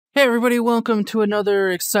Hey everybody, welcome to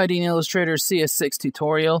another exciting Illustrator CS6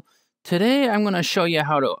 tutorial. Today I'm going to show you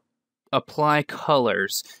how to apply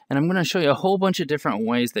colors, and I'm going to show you a whole bunch of different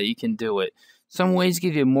ways that you can do it. Some ways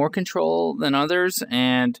give you more control than others,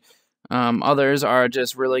 and others are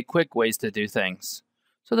just really quick ways to do things.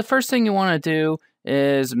 So the first thing you want to do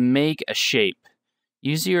is make a shape.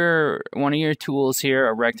 Use one of your tools here,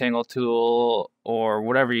 a rectangle tool or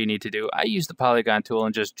whatever you need to do. I used the polygon tool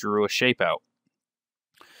and just drew a shape out.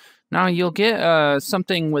 Now you'll get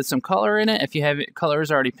something with some color in it if you have colors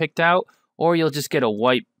already picked out, or you'll just get a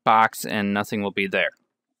white box and nothing will be there.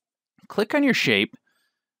 Click on your shape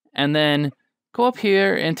and then go up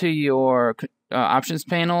here into your options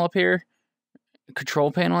panel up here, control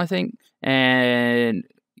panel I think, and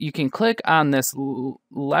you can click on this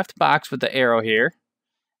left box with the arrow here,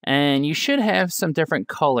 and you should have some different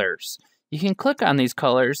colors. You can click on these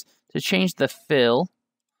colors to change the fill,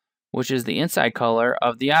 which is the inside color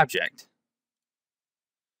of the object.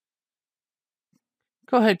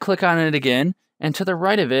 Go ahead, click on it again, and to the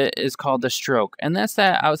right of it is called the stroke, and that's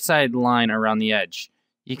that outside line around the edge.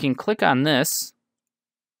 You can click on this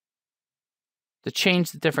to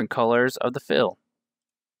change the different colors of the fill.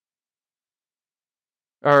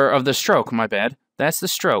 Or of the stroke, my bad. That's the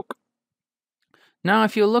stroke. Now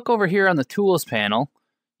if you look over here on the tools panel,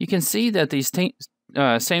 you can see that these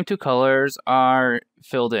same two colors are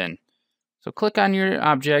filled in. So click on your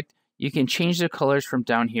object. You can change the colors from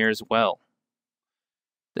down here as well.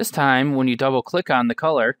 This time, when you double click on the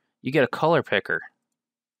color, you get a color picker.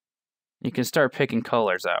 You can start picking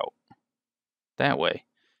colors out that way.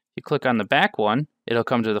 You click on the back one, it'll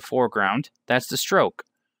come to the foreground. That's the stroke.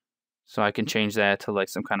 So I can change that to like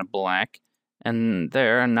some kind of black. And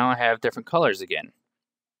now I have different colors again.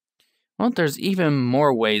 Well, there's even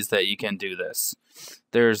more ways that you can do this.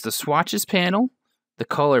 There's the swatches panel, the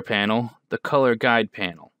color panel, the color guide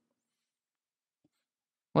panel.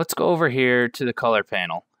 Let's go over here to the color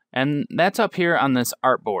panel, and that's up here on this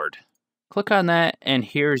artboard. Click on that, and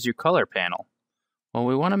here's your color panel. Well,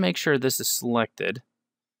 we want to make sure this is selected,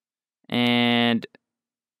 and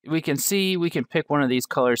we can see we can pick one of these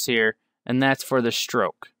colors here, and that's for the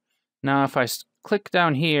stroke. Now if I click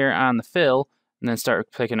down here on the fill and then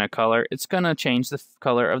start picking a color, it's going to change the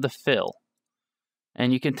color of the fill.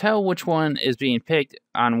 And you can tell which one is being picked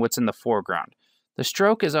on what's in the foreground. The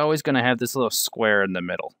stroke is always going to have this little square in the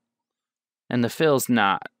middle, and the fill's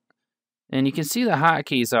not. And you can see the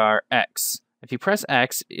hotkeys are X. If you press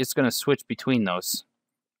X, it's going to switch between those.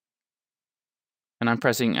 And I'm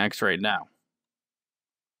pressing X right now.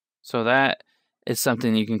 So that is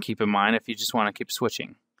something you can keep in mind if you just want to keep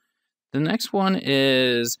switching. The next one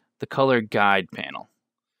is the color guide panel.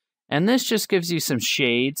 And this just gives you some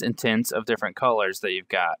shades and tints of different colors that you've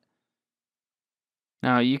got.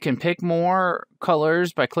 Now you can pick more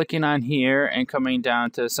colors by clicking on here and coming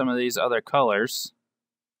down to some of these other colors.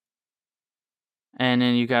 And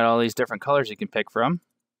then you got all these different colors you can pick from.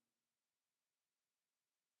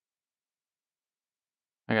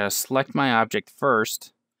 I gotta select my object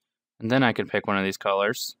first, and then I can pick one of these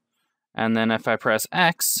colors. And then if I press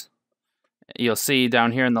X, you'll see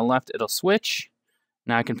down here on the left it'll switch.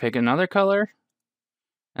 Now I can pick another color,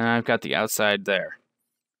 and I've got the outside there.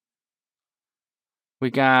 We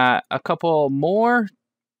got a couple more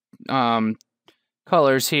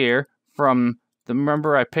colors here from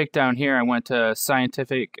remember I picked down here, I went to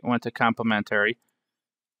scientific, went to complementary,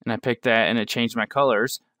 and I picked that and it changed my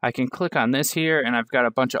colors. I can click on this here, and I've got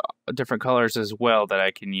a bunch of different colors as well that I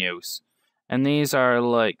can use. And these are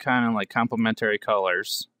like kind of like complementary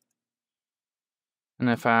colors. And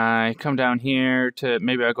if I come down here to,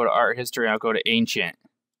 maybe I'll go to art history, I'll go to ancient.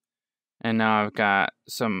 And now I've got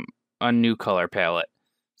a new color palette.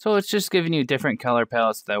 So it's just giving you different color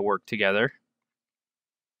palettes that work together.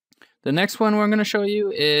 The next one we're going to show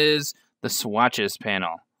you is the swatches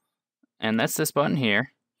panel. And that's this button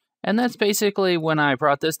here. And that's basically when I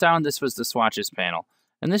brought this down, this was the swatches panel.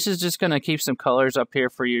 And this is just going to keep some colors up here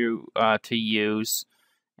for you to use.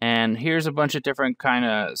 And here's a bunch of different kind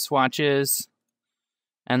of swatches.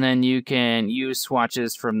 And then you can use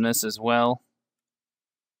swatches from this as well.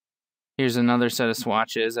 Here's another set of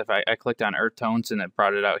swatches. If I clicked on earth tones and it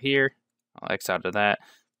brought it out here, I'll X out of that.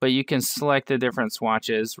 But you can select the different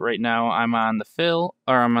swatches. Right now I'm on the fill,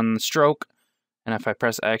 or I'm on the stroke. And if I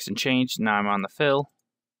press X and change, now I'm on the fill.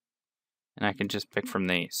 And I can just pick from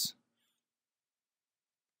these.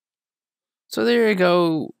 So there you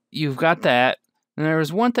go. You've got that. And there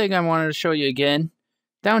was one thing I wanted to show you again.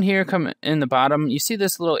 Down here, come in the bottom, you see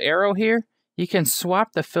this little arrow here? You can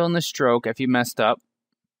swap the fill and the stroke if you messed up.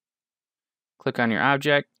 Click on your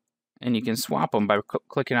object, and you can swap them by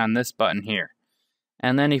clicking on this button here.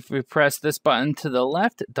 And then if we press this button to the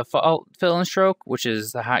left, default fill and stroke, which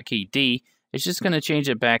is the hotkey D, it's just going to change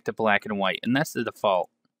it back to black and white, and that's the default.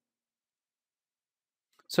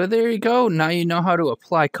 So there you go. Now you know how to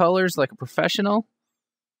apply colors like a professional.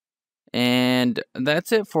 And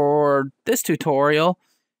that's it for this tutorial.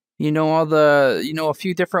 You know a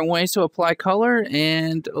few different ways to apply color,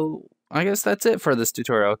 and I guess that's it for this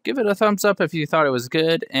tutorial. Give it a thumbs up if you thought it was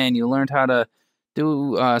good and you learned how to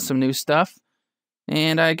do some new stuff.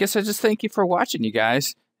 And I guess I just thank you for watching, you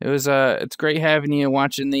guys. It's great having you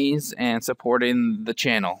watching these and supporting the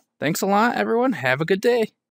channel. Thanks a lot, everyone. Have a good day.